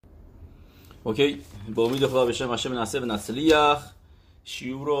اوکی، با امید خدا بشه ماشه مناسب نسلیخ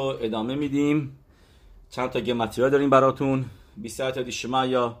شیور رو ادامه میدیم. چند تا گمتری داریم براتون. 20 تا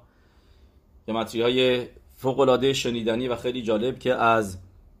دیشمایا گمتری های فوق العاده شنیدنی و خیلی جالب که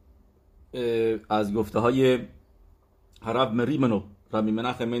از گفته های رب مریمنو، ربی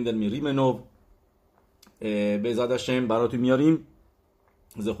مناخ مندل مریمنو به زادشم براتون میاریم.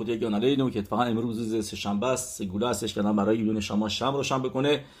 زخوتی گنالینو که اتفاقا امروز سه‌شنبه است، سگولا هستش که برای یون شما شم روشن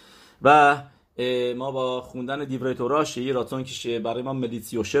بکنه و ما با خوندن دیوره تورا یه راتون که برای ما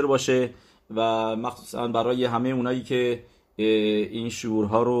مدیتیوشر باشه و مخصوصا برای همه اونایی که این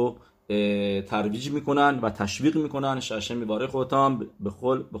شعورها رو ترویج میکنن و تشویق میکنن. شاشم میباره خودتان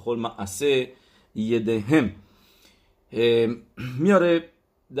بخل معسه یدهم میاره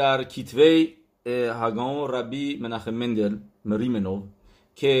در کیتوی هاگاون ربی مناخ مندل مریمنو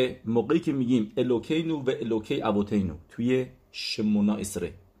که موقعی که میگیم الوکینو و الوکی ابوتینو توی شمونا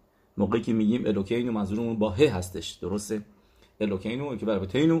اسره، موقعی که میگیم الوکینو منظورمون با ه هستش، درسته؟ الوکینو که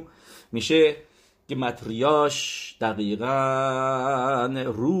ابوتینو میشه که متریاش دقیقاً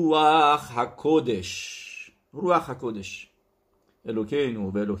روح حکودش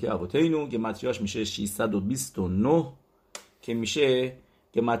الوکینو و الوکی ابوتینو که متریاش میشه 629 که میشه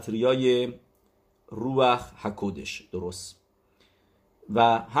که متریای روح حکودش، درست؟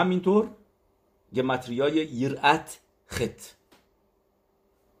 و همینطور گمتریای یرعت خط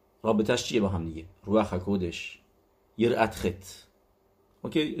رابطش چیه با هم دیگه؟ روح حکودش یرعت خط.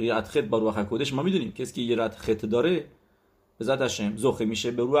 اوکی، یرعت خط با روح حکودش ما میدونیم کسی که یرعت خط داره به ذات هشم زخه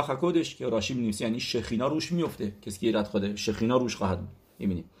میشه به روح حکودش که راشی می‌نویسه، یعنی شخینا روش میفته. کسی که یرعت خوده شخینا روش خواهد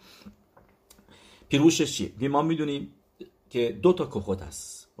می‌بینیم. پیروشش چیه؟ ما میدونیم که دو تا کوخوت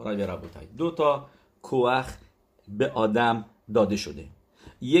هست برای ربوتای، دو تا کوخ به آدم داده شده.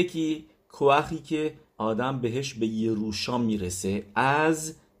 یکی کوخی که آدم بهش به یروشا میرسه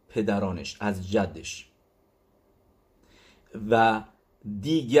از پدرانش، از جدش، و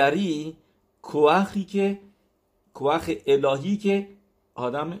دیگری کوخی که کوخ الهی که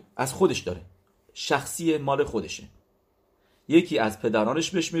آدم از خودش داره، شخصی مال خودشه. یکی از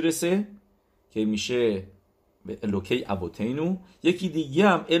پدرانش بهش میرسه که میشه به الوکی ابوتینو، یکی دیگه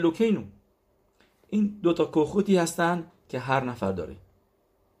هم الوکینو. این دوتا کوخوتی هستن که هر نفر داره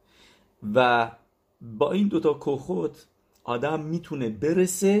و با این دوتا کوخوت آدم میتونه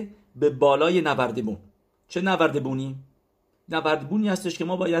برسه به بالای نوردبون. چه نوردبونی؟ نوردبونی هستش که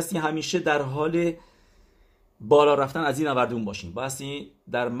ما بایستی همیشه در حال بالا رفتن از این نوردبون باشیم، بایستی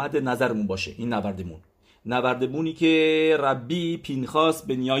در مد نظرمون باشه. این نوردبونی که ربی پینخاس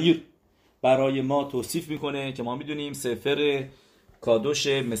بن یایر برای ما توصیف میکنه که ما میدونیم سفر کادوش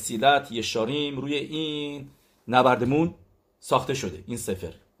مسیلت یشاریم روی این نوردمون ساخته شده. این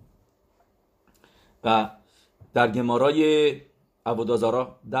سفر و در گمارای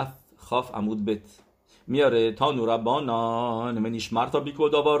عبودازارا دف خاف عمود بت میاره تا نوربانان منیش مرتا بیکل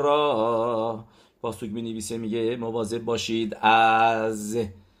داوارا پاسوک می نویسه، میگه مواظب باشید از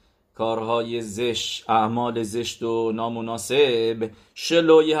کارهای زشت، اعمال زشت و نامناسب.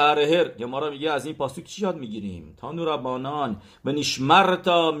 شلوی هرهر گمارا میگه از این پاسوک چی یاد میگیریم؟ تا نوربانان منیش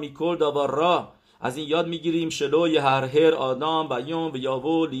مرتا میکل داوارا، از این یاد میگیریم شلوی هرهر آدم و یوم و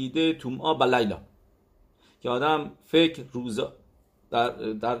یاو لیده تومآ بلیلا، که آدم فکر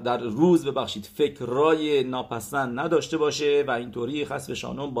در روز فکرای ناپسند نداشته باشه و اینطوری خسف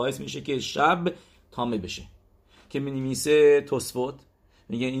شانون باعث میشه که شب تامه بشه. که مینیمیسه توسفوت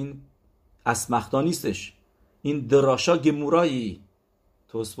میگه این اسمختا نیستش، این دراشا گمورایی.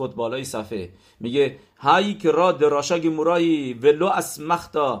 توسفوت بالای صفحه میگه هایی که را دراشا گمورایی ولو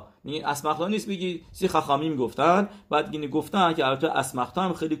اسمختا، میگه اسمختا نیست، بگی سی خخامیم گفتن، بعد گینه گفتن که البته اسمختا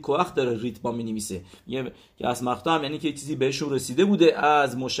هم خیلی کوخ داره ریتما مینیمیسه، میگه که اسمختا هم یعنی که چیزی بهشون رسیده بوده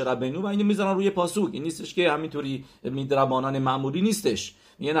از موشه ربینو و اینو میذارن روی پاسوک. این نیستش که همینطوری میدربانان معمولی نیستش.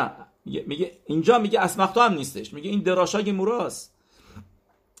 میگه نه، میگه اینجا میگه اسمختا هم نیستش، میگه این دراشا گموراست.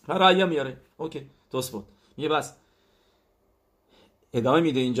 رأی میاره. اوکی، توسفوت میگه بس ادامه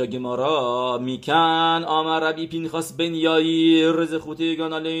میده اینجا گمارا میکن آمر ربی پینخاس بن یایر زخوتی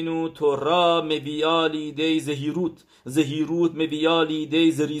گانالینو تورا مبیالی دی زهیروت مبیالی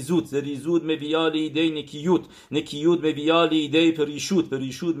دی زریزوت مبیالی دی نکیوت مبیالی دی پریشوت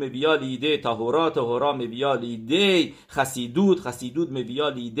مبیالی دی طهورا مبیالی دی خسیدوت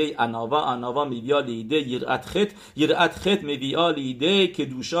مبیالی دی اناوا مبیالی دی یرعت خط مبیالی دی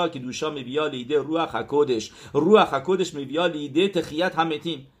کدوشا مبیالی دی روح حکودش مبیالی دی تخییت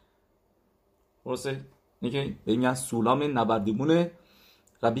همتیم. درسته؟ میگه میگن سولام نبردمون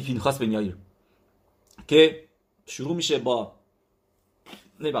ربی پینخاس بن یایر که شروع میشه با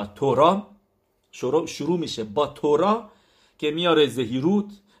تورا، شروع میشه با تورا که میاره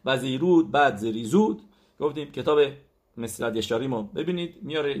زهیروت و زیرود بعد زریزود. گفتیم کتاب مسیلت یشاریم ببینید،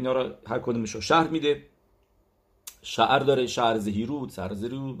 میاره اینا رو هر کدومش رو شرح میده. شعر داره، شعر زهیرود، سر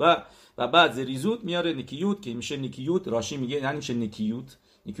زریود و بعد زریزود میاره نیکیوت که میشه نیکیوت. راشی میگه یعنی چه نیکیوت؟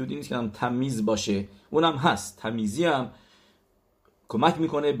 نیکیوت این نیست که هم تمیز باشه، اونم هست، تمیزی هم کمک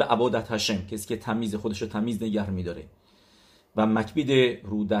میکنه به عبادت هشم، کسی که تمیز خودش رو تمیز نگه میداره. و مکبید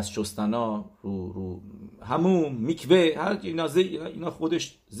رو دست شستنا، رو همون میکوه، هر اینا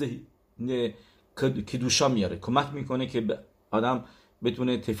خودش کدوشا میاره، کمک میکنه که آدم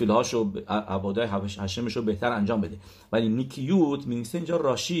بتونه تفیلهاشو، عبادت هشمشو بهتر انجام بده. ولی نیکیوت مینیسه اینجا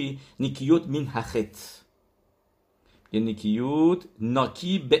راشی، نیکیوت مین هخت، یه نیکیوت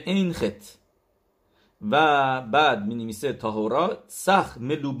ناکی به این خط. و بعد مینیسه تاهورا سخ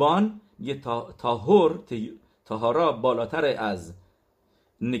ملوبان، یه تاهورا بالاتر از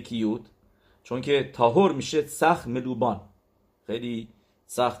نیکیوت، چون که تاهور میشه سخ ملوبان، خیلی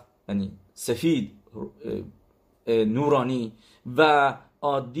سخ یعنی سفید نورانی، و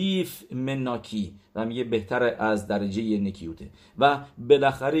عادیف مناکی و میگه بهتر از درجه نکیوته. و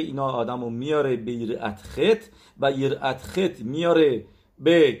بالاخره اینا آدمو میاره به یرعت خط و یرعت خط میاره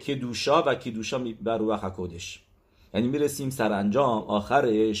به کدوشا و کدوشا به روح هکودش. یعنی میرسیم سرانجام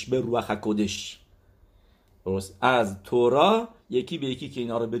آخرش به روح هکودش. درست از تورا یکی به یکی که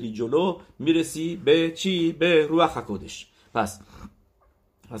اینا رو بری جلو میرسی به چی؟ به روح هکودش. پس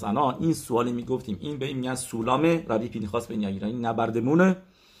الان این سوالی میگفتیم، این به این میگن سولام ربی پینخاس بن یایر، این نبردمونه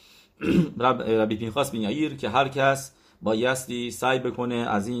ربی پینخاس بن یایر که هر کس بایستی سعی بکنه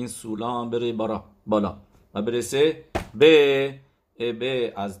از این سولام بره بالا و برسه به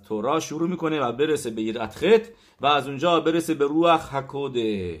از تورا شروع میکنه و برسه به یرعت خط و از اونجا برسه به روح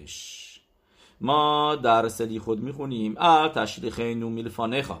هکودش. ما در سلی خود میخونیم ال تشلیخینو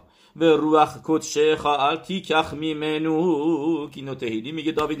میلفانخا و روح کدشخ ال تیکخ میمنو، که اینو تهیدی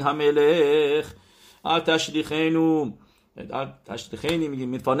میگه داوید هملخ. ال تشلیخینو میگه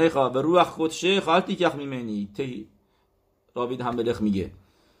میلفانخا و روح کدشخ ال تیکخ میمنی، داوید هملخ میگه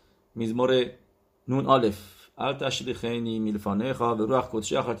مزمور نون الف ال تشلیخینی میلفانخا و روح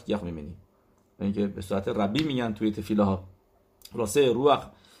کدشخ ال تیکخ میمنی. اینکه به صورت ربی میگن توی تفیله ها راسه روح.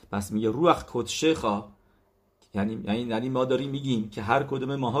 پس میگه روح کدشخا، یعنی ما داریم میگیم که هر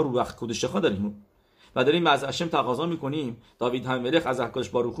کدوم ماها روح کدشخا داریم و داریم از هشم تقاضا میکنیم. داوید هملخ از حقش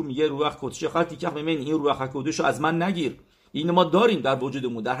باروخو میگه روح کدشخا تیکخ میمنی، این روح کدشو از من نگیر. این ما داریم در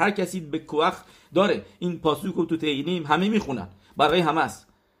وجودمون، در هر کسی به کوخ داره. این پاسوکو تو تهیلیم همه میخونن، برای همه است.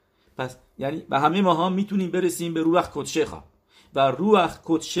 پس یعنی و همه ماها میتونیم برسیم به روح کدشخا. و روح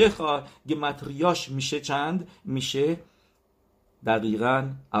کدشخا گمتریاش میشه چند؟ میشه دقیقاً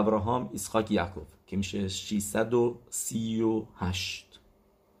ابراهام، اسحاق، یعقوب، که میشه 638.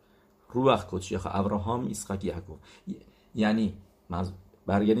 روح کدشخا ابراهام، اسحاق، یعقوب. یعنی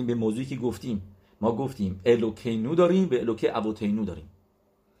برگردیم به موضوعی که گفتیم. ما گفتیم الوکینو داریم، به الوکه ابوتینو داریم.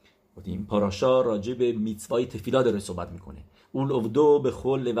 گفتیم پاراشا راجع به میتوای تفیلا داره صحبت میکنه، اول اودو به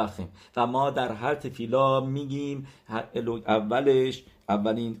خل وخم، و ما در هر تفیلا میگیم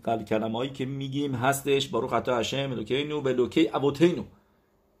اولین کلمه‌ای که میگیم هستش باروخ اتا هشم الوکینو به الوکه ابوتینو.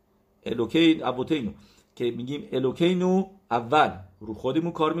 الوکه ابوتینو که میگیم الوکینو اول رو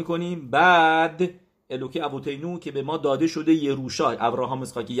خودمون کار میکنیم، بعد الوکه ابوتینو که به ما داده شده یروشا، ابراهام،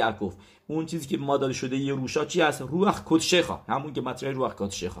 اسحاق، یعقوب. اون چیزی که به ما داده شده یروشا چی هست؟ روح کدشخا، همون که مطرح روح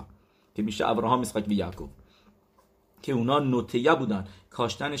کدشخا که میشه ابراهام، اسحاق و یعقوب، که اونا نوتیه بودن،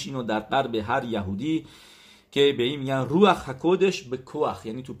 کاشتنش اینو در قلب هر یهودی، که به این میگن روح هکودش به کوخ،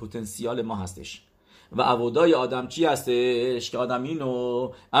 یعنی تو پتانسیال ما هستش. و عبودای آدم چی هستش؟ که آدم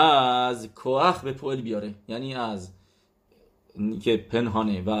اینو از کوخ به پول بیاره، یعنی از که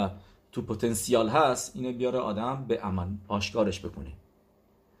پنهانه و تو پتانسیال هست اینو بیاره آدم به عمل آشکارش بکنه.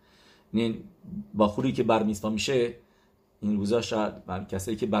 این باخوری که برمیسوا میشه این روزا، شاید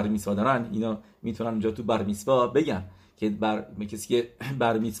کسایی که برمیسوا دارن اینا میتونن اونجا تو برمیسوا بگن که کسی که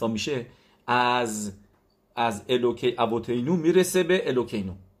برمیسوا میشه از الوکه ابوتینو میرسه به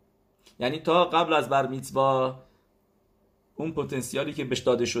الوکینو. یعنی تا قبل از برمیسوا اون پتانسیالی که بهش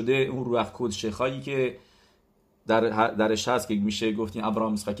داده شده، اون روح کدشخایی که درش هست، که میشه گفتیم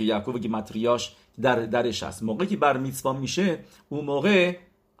ابراهام، اسحاق، یعقوب که متریاش درش هست، موقعی که برمیسوا میشه اون موقع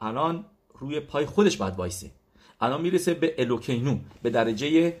الان روی پای خودش باید وایسه. الان میرسه به الوکینو، به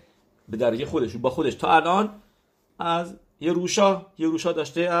درجه خودش، با خودش. تا الان از یه روشا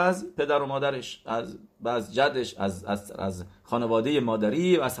داشته از پدر و مادرش، از جدش، از خانواده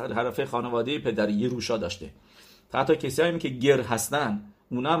مادری و از طرف خانواده پدری یه روشا داشته. حتی کسایی که گر هستن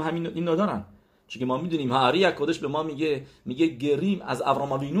اونا هم همین اینو دارن، چون که ما میدونیم هاری کدش به ما میگه گریم از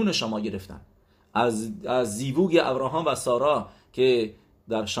ابراهام وینون شما گرفتن، از زیووگ ابراهام و سارا که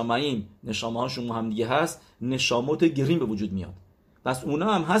در شمعیم نشامه هاشون هم دیگه هست، نشامات گریم به وجود میاد. پس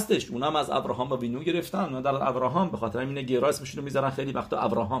اونا هم هستش، اونا هم از ابراهام و وینو گرفتن. اونا در ابراهام به خاطر همین گرا اسمشون رو میذارن خیلی وقتا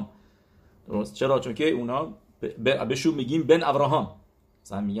ابراهام. درست؟ چرا؟ چون که اونا بهشون میگیم بن ابراهام،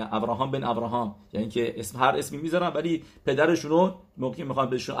 مثلا میگن ابراهام بن ابراهام، یعنی که اسم هر اسمی میذارن ولی پدرشون رو موقعی میخوان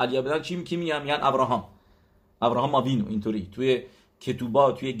بهشون علیه بدن کی میگن ابراهام، ابراهام آوینو. اینطوری توی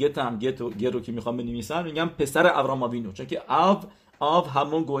کتوبا، توی گت هم گت رو که میخوام بنویسن میگم پسر ابراهام آوینو، چون که آو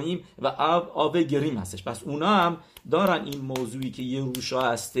همون گوییم و آو گریم هستش. پس اونا هم دارن این موضوعی که یه روشا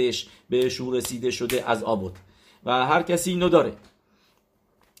هستش بهشون رسیده شده از آبود و هر کسی اینو داره.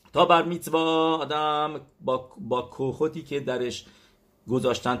 تا بر میتوا آدم با کوخوتی که درش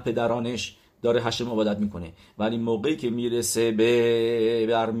گذاشتن پدرانش داره هشم عبادت میکنه، ولی موقعی که میرسه به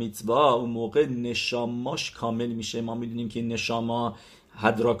بر میتوا اون موقع نشاماش کامل میشه. ما میدونیم که نشاما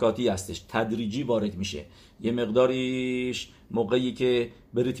حدراکاتی هستش، تدریجی وارد میشه. یه مقداریش موقعی که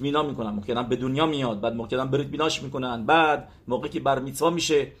بریت مینا میکنن ممکنن به دنیا میاد، بعد ممکنن بریت میناش میکنن، بعد موقعی که بر میتوا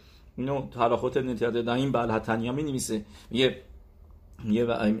میشه اینو حلاخوت نتیجه دایم بل حتنیا مینویسه یه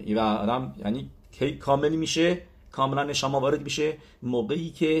آدم یعنی کی کامل میشه، کاملا نشاما وارد میشه موقعی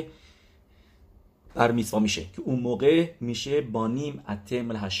که بر میتوا میشه، که اون موقع میشه بانیم اتم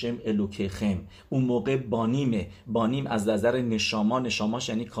الهشم الوکیخم. اون موقع بانیم از نظر نشاماش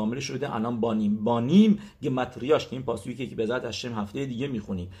یعنی کامل شده. الان بانیم گمتریاش که این پاسویی که به ذات هشم هفته دیگه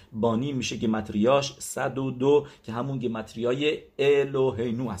میخونیم، بانیم میشه گمتریاش 102 که همون گمتریای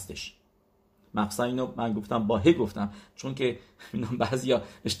الوهینو هستش. مقصد اینو من گفتم باهه گفتم چون که بعضیا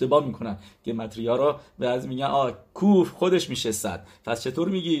اشتباه میکنن که متریا رو بعضی میگن کوف خودش میشه 100، پس چطور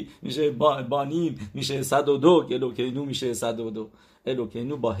میگی میشه بانیم میشه 102 الوکینو میشه 102؟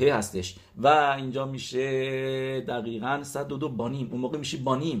 الوکینو باهه هستش و اینجا میشه دقیقاً 102 بانیم. اون موقع میشه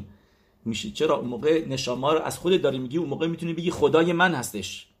بانیم میشه. چرا؟ اون موقع نشاما رو از خودت داری میگی، اون موقع میتونی بگی خدای من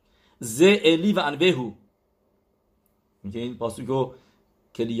هستش. ز الی و انوهو میگه این پاسوگو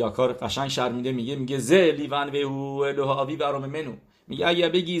کلیاکار قشنگ شرمیده میگه ز الی و انوهو الوه آوی و ارام منو. میگه اگه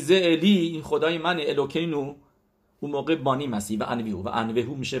بگی ز الی این خدای من الوکینو، اون موقع بانی مسی و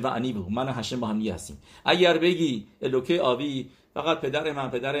انوهو میشه و انیبو، من و هشم با هم دیگه هستیم. اگر بگی الوکی آوی فقط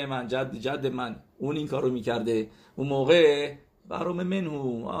پدر من جد من اون این کارو میکرده، اون موقع و ارام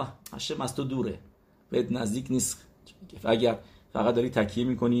منو هشم از تو دوره، بهت نزدیک نیست. اگر فقط داری تکیه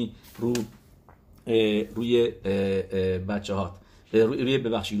میکنی روی بچه‌هات، روی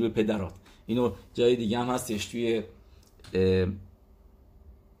پدرات. اینو جای دیگه هم هستش توی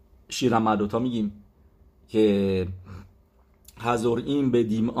شیر مدوتا میگیم که هزار این به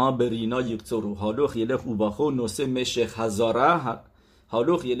دیمآ برینا یکترو حالوخ یلخ اوباخو نوسه مشخ هزاره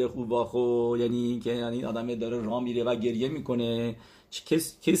حالوخ یلخ اوباخو، یعنی آدم داره راه میره و گریه میکنه.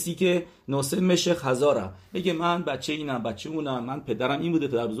 کسی که نوسه مشخ هزاره بگه من بچه اینم بچه اونم، من پدرم این بوده،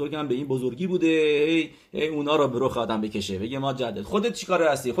 پدر بزرگم به این بزرگی بوده، اونا را به رخ آدم بکشه، بگه ما جدد خودت چیکار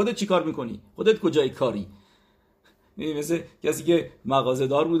هستی، خودت چیکار میکنی، خودت کجای کاری. مثل کسی که مغازه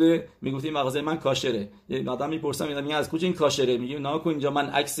دار بوده میگفت این مغازه من کاشره، یه آدم میپرسم میگه از کجا این کاشره، میگه ناکن اینجا من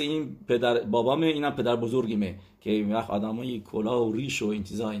عکس این پدر بابامه، اینم پدر بزرگیمه، که وقت آدمای کلاه و ریش و این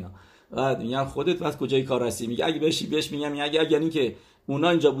چیزا اینا. بعد میگن خودت از کجای کار هستی، میگه اگه بهش میگم اگه یعنی که اونا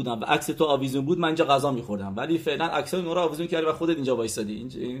اینجا بودن و عکس تو آویزون بود من اینجا غذا میخوردم، ولی فعلا عکس اونا رو آویزون کردی و خودت اینجا وایسادی.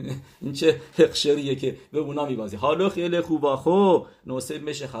 این چه حقشریه که به اونا میبازی. حالا خیلی خوبا خو نوسه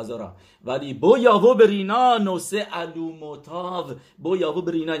مشه خزارا، ولی بو یاو برینا نوسه علوموتاو. بو یاو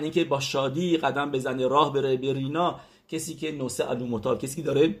برینا یعنی که با شادی قدم بزنه راه بره. برینا کسی که نوسه علوموتاو، کسی که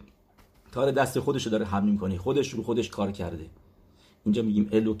داره کار دست خودشو داره حمل میکنه، خودش رو خودش کار کرده. اینجا میگیم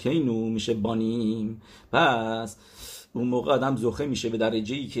الوکینو میشه بانیم. پس اون موقع آدم زخه میشه به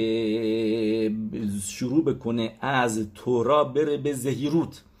درجه‌ای که شروع بکنه از تورا بره به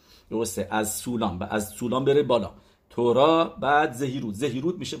زهیروت. درسته؟ از سولان بره بالا، تورا بعد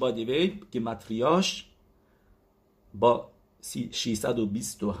زهیروت میشه با دیوی که متریاش با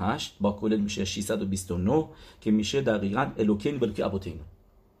 628 با کلل میشه 629 که میشه دقیقاً الوکین بلوکی ابوتینو.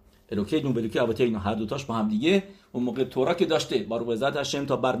 الوکینو بلوکی ابوتینو هر دوتاش با هم دیگه. اون موقع تورا که داشته با روزت هشم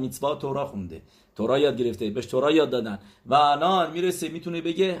تا بر میtzوا تورا خونده، تورا یاد گرفته، بهش تورا یاد دادن و الان میرسه میتونه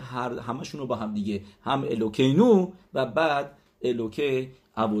بگه همشون رو با هم دیگه، هم الوکینو و بعد الوکی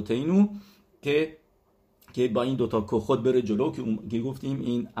ابوتینو که با این دوتا خود بره جلو که گفتیم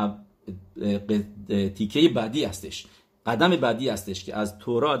این تیکه بعدی هستش، قدم بعدی هستش که از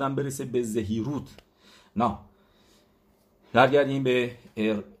تورا آدم برسه به زهیروت. نه برگردیم به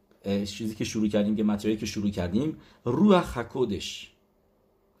چیزی که شروع کردیم، که مطلبی که شروع کردیم، روح حکودش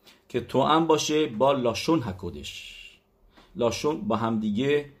که توأم باشه با لاشون حکودش. لاشون با هم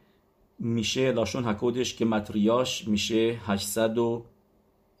دیگه میشه لاشون حکودش که متریاش میشه 800 و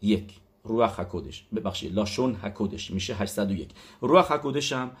یک. روح هکودش، ببخشید لاشون هکودش میشه 801. روح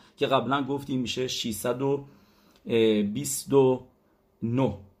هکودش هم که قبلا گفتیم میشه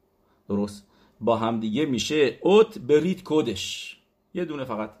 629. درست؟ با هم دیگه میشه اوت بریت کودش. یه دونه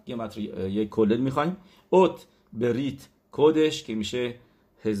فقط یه کلل میخوایم. اوت بریت کودش که میشه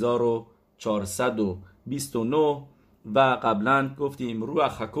 1429 و قبلا گفتیم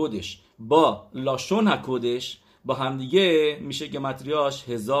روح هکودش با لاشون هکودش با همدیگه میشه گمتریاش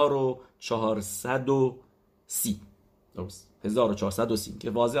 1430. درست 1430 که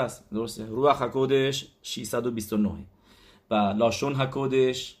واضح است. درسته. روح هکودش 629 و لاشون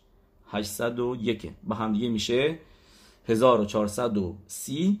هکودش 801 با همدیگه میشه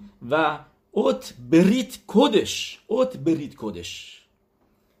 1430 و اوت بریت کودش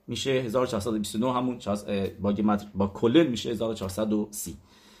میشه 1429 همون با کلل میشه 1430.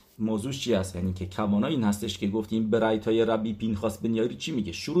 موضوع چی هست؟ یعنی که کوانا این هستش که گفتیم برایتای ربی پینخاس بن یائیر چی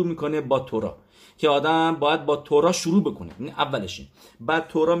میگه؟ شروع میکنه با تورا که آدم باید با تورا شروع بکنه. این اولشین. بعد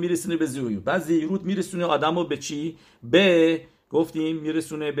تورا میرسونه به زهیروت. بعد زهیروت میرسونه آدمو به چی؟ به گفتیم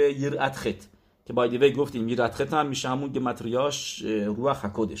میرسونه به یرات خط که بایدوی گفتیم یرات خط هم میشه همون گمتریاش روح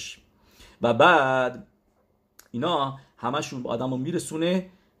هکودش. و بعد اینا همشون آدمو میرسونه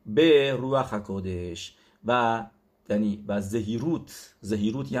به روح هکودش و یعنی و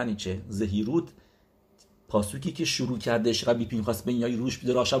زهیروت یعنی چه؟ زهیروت پاسوکی که شروع کردش ربی پینخاس بن یائیر روش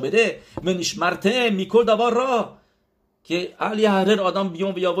بدراشا بده منش مرته میکرد دوار را که علی هرر آدم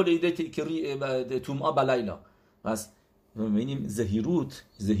بیون بیاول ایده تکری توما بلایلا. پس ببینیم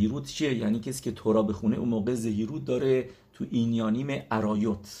زهیروت چیه؟ یعنی کسی که تورا بخونه اون موقع زهیروت داره تو اینیانیم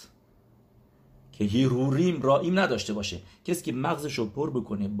ارایوت که هیروریم رائیم نداشته باشه. کسی که مغزشو پر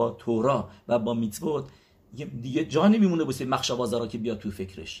بکنه با تورا و با میتوت دیگه جا نمیمونه واسه مخشوازارا که بیاد تو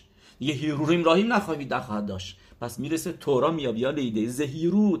فکرش. دیگه هیروریم راهیم نخواهد داشت. پس میرسه تورا میاد لیده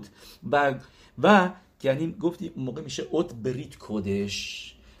زهیروت و یعنی گفتی موقع میشه اوت بریت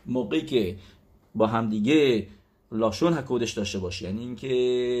کودش، موقعی که با هم دیگه لاشون هکودش داشته باشه. یعنی اینکه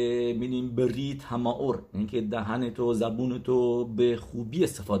می‌بینیم بریت هماور، اینکه دهن تو زبون تو به خوبی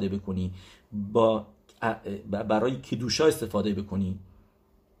استفاده بکنی، برای کدوشا استفاده بکنی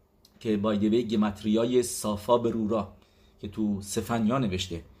که بایدوی گمتریای صافا برورا که تو سفنیا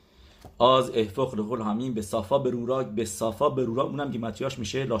نوشته از احفاق لقل همین به صافا برورا اونم گمتریاش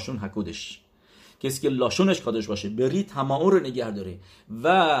میشه لاشون هکودش. کسی که لاشونش کادش باشه بریت هماور رو نگه داره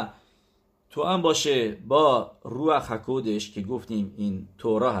و تو هم باشه با روح هکودش که گفتیم این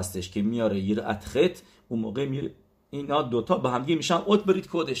تورا هستش که میاره یرات خط، اون موقع اینا دوتا با همدیگه میشن اوت بریت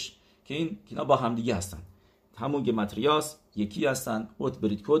کودش که اینا با همدیگه هستن، همون گمتریاس یکی هستن. اوت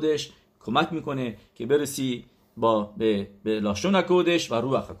بریت کودش کمک میکنه که برسی به لاشون هکودش و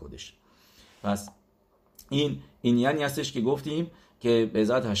روح هکودش. پس این یعنی هستش که گفتیم که به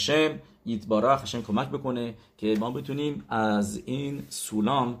ذات هشم یتبارک هشم کمک بکنه که ما بتونیم از این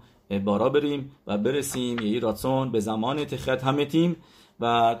سولام بارا بریم و برسیم یه راتون به زمان تخت همتیم.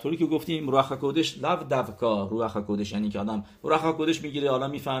 و طوری که گفتیم روح هکودش لو دفکا روح هکودش یعنی که آدم روح هکودش میگیره حالا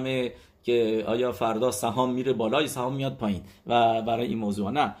میفهمه که آیا فردا سهام میره بالا یا سهام میاد پایین و برای این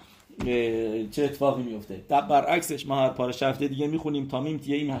موضوع نه چه اتفاقی میفته. برعکسش ما هر پارش هفته دیگه میخونیم تامیم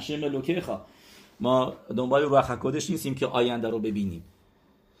تیه این هشم لوکیخا، ما دنبال روح هکودش نیستیم که آینده رو ببینیم،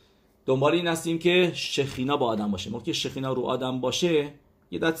 دنبال این هستیم که شخینا با آدم باشه. موقع که شخینا رو آدم باشه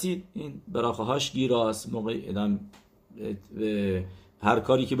یه دستی این براخه هاش گیراست، موقع ادم هر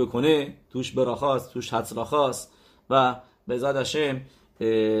کاری که بکنه توش براخاست، توش حتراخاست و به ذات هشم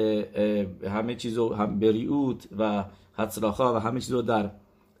همه چیزو هم بریوت و حتراخا و همه چیزو در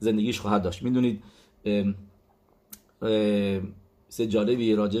زندگیش خواهد داشت. میدونید سه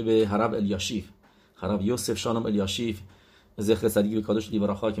جالبی راجع به حرب الیاشیف، حرب یوسف شالوم الیاشیف زخر صدیقی به کادش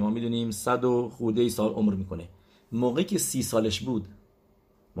لیبراخا که ما میدونیم 100 و خورده سال عمر میکنه. موقعی که 30 سالش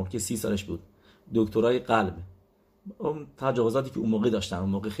بود دکترای قلب، اون تجاوزاتی که اون موقع داشتن اون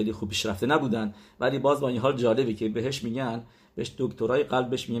موقع خیلی خوب پیشرفته نبودن، ولی باز با این حال جالبه که بهش دکترای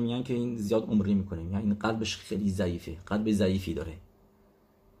قلبش میگن که این زیاد عمری میکنه، یعنی این قلبش خیلی ضعیفه، قلب ضعیفی داره.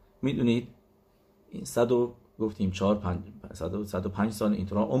 میدونید این 100 گفتیم 105 سال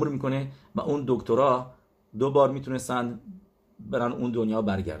اینطورا عمر میکنه و اون دکترا 2 بار میتونستن برن اون دنیا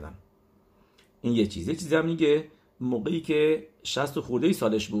برگردن. این یه چیزی هم میگه موقعی که 60 خورده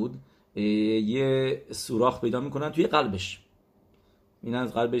سالش بود یه سوراخ پیدا میکنن توی قلبش، این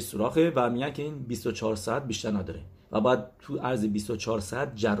از قلبش سوراخه و میگن که این 24 ساعت بیشتر نداره و باید تو عرض 24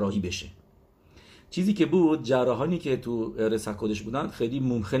 ساعت جراحی بشه. چیزی که بود جراحانی که تو رسکودش بودن خیلی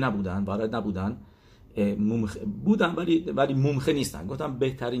ممخه نبودن، وارد نبودن، بودن ولی ممخه نیستن. گفتم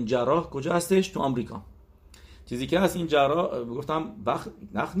بهترین جراح کجا هستش؟ تو آمریکا. چیزی که هست این جراح گفتم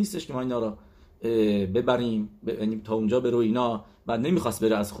وقت نیستش که ما اینا رو ببریم یعنی تا اونجا برو اینا، بعد نمیخواست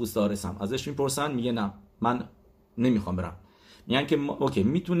بره از خوستارسم. ازش میپرسن میگه نه من نمیخوام برم. میگن که اوکی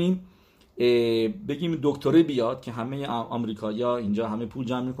میتونیم بگیم دکتره بیاد که همه آمریکایی‌ها اینجا همه پول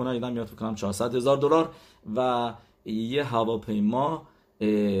جمع میکنن، اینا میاد فکر کنم $400,000 و یه هواپیما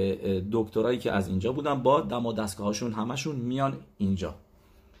دکترایی که از اینجا بودن با دم و دستگاهاشون همشون میان اینجا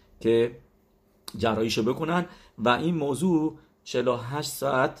که جراحیشو بکنن و این موضوع 48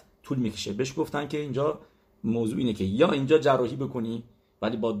 ساعت طول میکشه. بهش گفتن که اینجا موضوع اینه که یا اینجا جراحی بکنی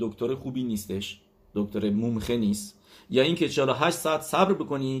ولی با دکتر خوبی نیستش، دکتر ممخه نیست، یا اینکه 48 ساعت صبر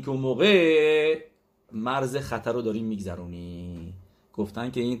بکنی که اون موقع مرز خطر رو داری میگذرونی.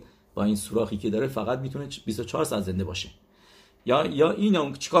 گفتن که این با این سوراخی که داره فقط میتونه 24 ساعت زنده باشه. یا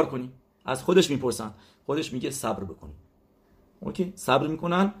اینو چیکار کنی؟ از خودش میپرسن، خودش میگه صبر بکنی. اوکی، صبر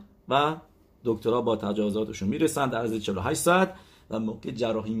میکنن و دکترها با تجهیزاتشون میرسن در عرض 48 ساعت و موقع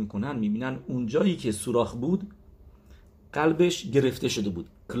جراحی میکنن میبینن اون جایی که سوراخ بود قلبش گرفته شده بود،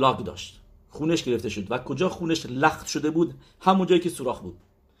 کلاگ داشت، خونش گرفته شد. و کجا خونش لخت شده بود؟ همون جایی که سوراخ بود.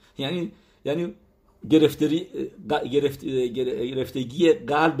 یعنی گرفتگی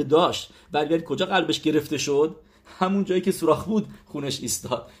قلب داشت، ولی کجا قلبش گرفته شد؟ همون جایی که سوراخ بود خونش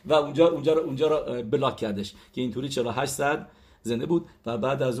ایستاد و اونجا رو بلاک کردش که اینطوری 48 ساعت زنده بود و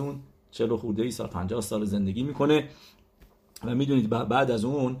بعد از اون 40 خورده ای سال 50 سال زندگی میکنه. و میدونید بعد از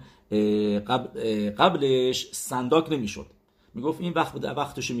اون قبلش صندوق نمیشد. میگفت این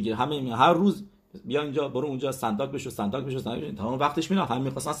وقتشو میگیره، همه هر روز بیا اینجا برو اونجا صندوق بشو تمام وقتش میره، همه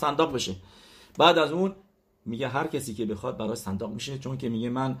میخواستن صندوق بشه. بعد از اون میگه هر کسی که بخواد براش صندوق میشه، چون که میگه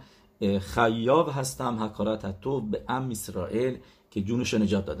من خیاب هستم حکارت تو به اسرائیل که جونش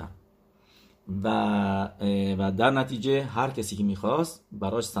نجات دادم و در نتیجه هر کسی که میخواست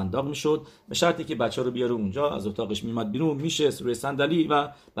براش صندوق میشد، به شرطی که بچه رو بیاره اونجا، از اتاقش میمد بیرون میشه روی صندلی و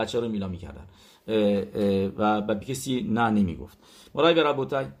بچه رو میلا میکردن و به کسی نه نمیگفت. مرای به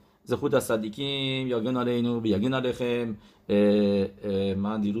ربوتای زخود از صدیقیم یاگن علیנו بیاگن علیکم.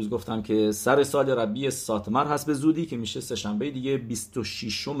 من دیروز گفتم که سر سال ربی ساتمر هست به زودی که میشه سه شنبه دیگه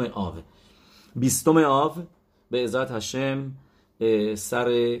 26 آو. 20 آو به عزت هشم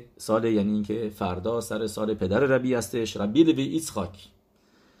سر سال، یعنی اینکه فردا سر سال پدر ربی هستش، ربی لوی ایسخاک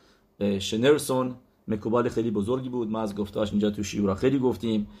شنرسون. مکوبال خیلی بزرگی بود، ما از گفتاش اینجا تو شیورا خیلی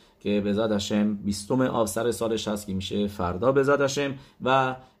گفتیم که به عزت هشم 20 آو سر سالش هست که میشه فردا به عزت هشم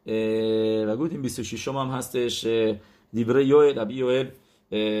و گفتیم 26 هم هستش دیوره یوئل ربی یوئل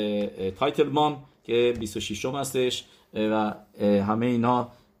تایتل مام که 26 هستش و همه اینا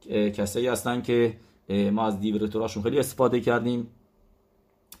کسایی هستن که ما از دیوره توراشون خیلی استفاده کردیم.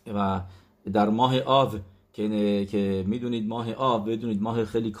 و در ماه آو که میدونید ماه آو بدونید ماه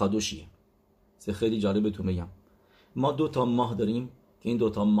خیلی کادوشیه. خیلی جالبتون میگم، ما 2 ماه داریم که این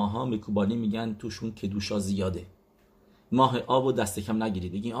 2 ماه ها مکوبالی میگن توشون کدوشا زیاده. ماه آب و دست کم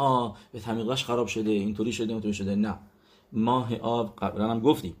نگیرید بگین به تمیقاش خراب شده اینطوری شده. نه، ماه آب قبلا هم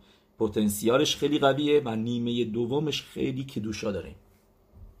گفتیم پتانسیالش خیلی قویه و نیمه دومش خیلی کدوشا داره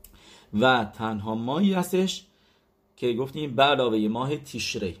و تنها ماهی هستش که گفتیم به علاوه ماه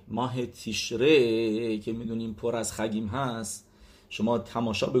تیشره که میدونیم پر از خگیم هست. شما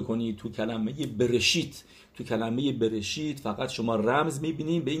تماشا بکنید تو کلمه برشید فقط شما رمز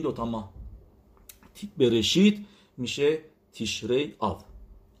میبینید به این 2 ماه. برشید میشه تیشره آو،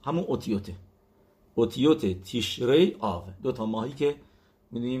 همون اوتیوته تیشره آو، 2 ماهی که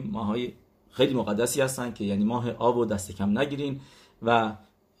میدونیم ماهای خیلی مقدسی هستن که یعنی ماه آب و دست کم نگیرین. و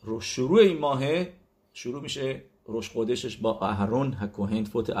شروع این ماه شروع میشه روش قدشش با اهرون هکوهن،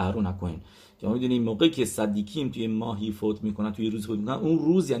 فوت اهرون هکوهن که ما میدونیم موقعی که صدیقیم توی ماهی فوت میکنن، توی روز فوت میکنن، اون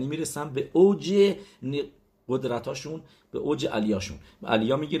روز یعنی میرسن به اوج قدرتاشون، به اوج علیاشون، به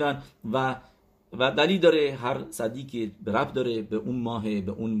علیا میگیرن و دلیل داره هر صدیقی به ربط داره به اون ماه،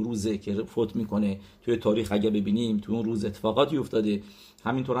 به اون روزه که فوت میکنه. توی تاریخ اگه ببینیم توی اون روز اتفاقاتی افتاده.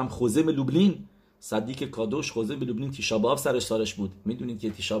 همینطور هم خوزه لوبلین، صدیق کادوش خوزه لوبلین تیشا بآب سالش بود. میدونید که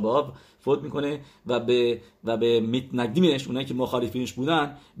تیشا بآب فوت میکنه و به متنگدیمش، اونایی که مخالفینش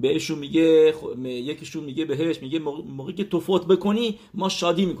بودن، بهشون میگه، یکیشون میگه بهش، میگه موقعی که تو فوت بکنی ما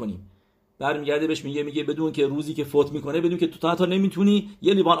شادی میکنیم. برمیگرده بهش میگه بدون که روزی که فوت میکنه، بدون که تو تا نمیتونی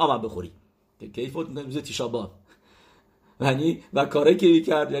یه لیوان آب بخوری. که فوت میکنه روز تیشا بآب، یعنی و کاری که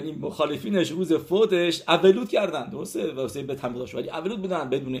میکرد، یعنی مخالفینش روز فوتش اولود کردن، درسته واسه به تمیداش، ولی اولود بدن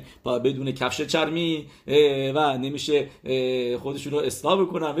بدون کفش چرمی و نمیشه خودشون رو اصلاح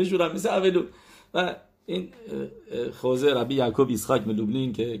بکنن بشورن مثل اولود. و این خوزه ربی یعقوب ایسخاک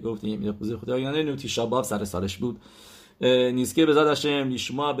ملوبلین که گفتیم خوزه خدایانه نو تیشا بآب سر سالش بود. نیسکه به زادشم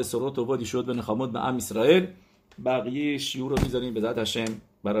نشما به سرات و وادی شد به نخامود به ام اسرائیل بقیه شیور رو میذاریم به ذات هشم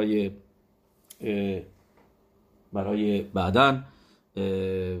برای بعدن.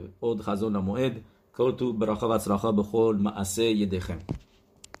 עוד חזון המועד. כל טוב ברכה והצלחה בכל מעשה ידיכם.